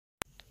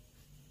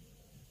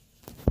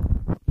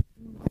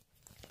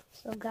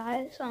So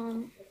guys,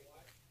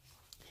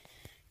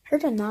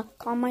 heard a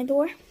knock on my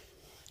door,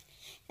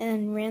 and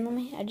then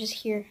randomly I just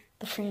hear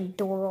the front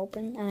door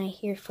open, and I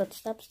hear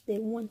footsteps. They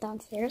went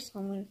downstairs, so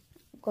I'm gonna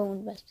go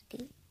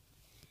investigate.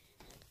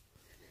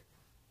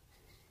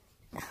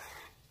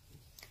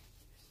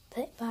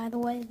 By the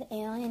way, the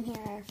alien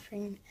here,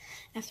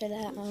 after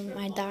that,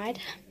 I died,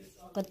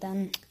 but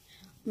then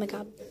I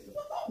got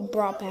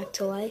brought back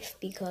to life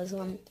because,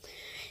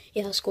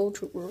 yeah, a school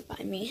trooper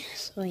by me,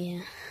 so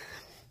yeah.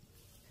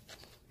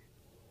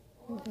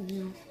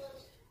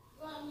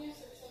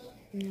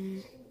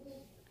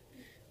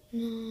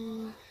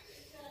 No.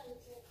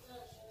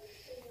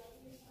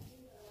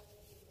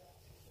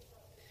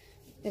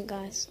 Hey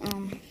guys,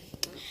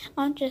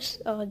 I'll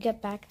just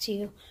get back to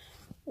you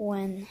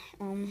when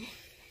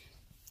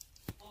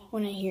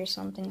I hear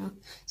something.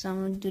 So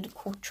I'm gonna do the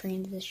cool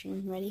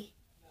transition. Ready?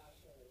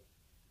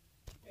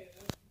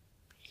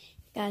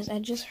 Guys, I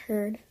just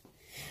heard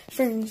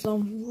freaking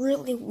some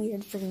really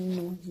weird freaking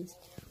noises.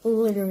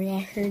 Literally,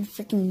 I heard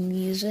freaking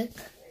music.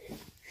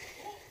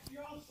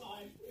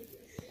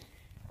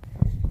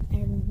 I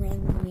heard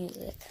random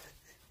music.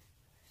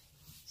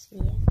 So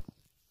yeah.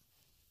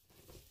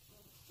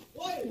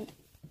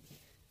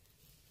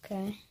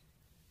 Okay.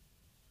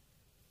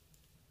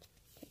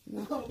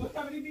 No. Oh, look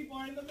how many people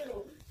are in the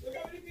middle. Look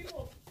how many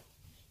people.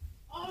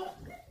 Oh.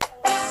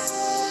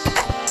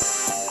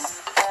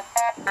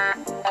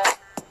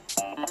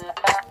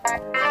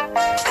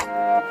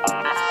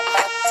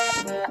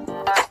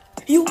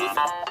 Yo, wait,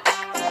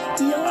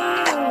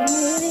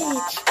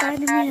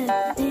 Spiderman,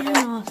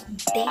 Thanos,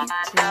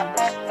 dancing.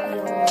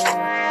 Yo,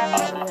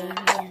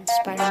 man,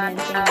 Spiderman,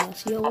 Thanos.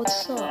 Yo,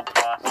 what's up?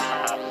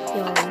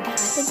 Yo, I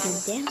think you're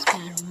dance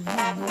battle.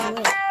 No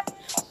way.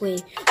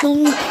 Wait, no,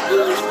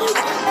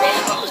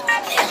 Thanos,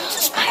 Thanos,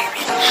 Spider-Man.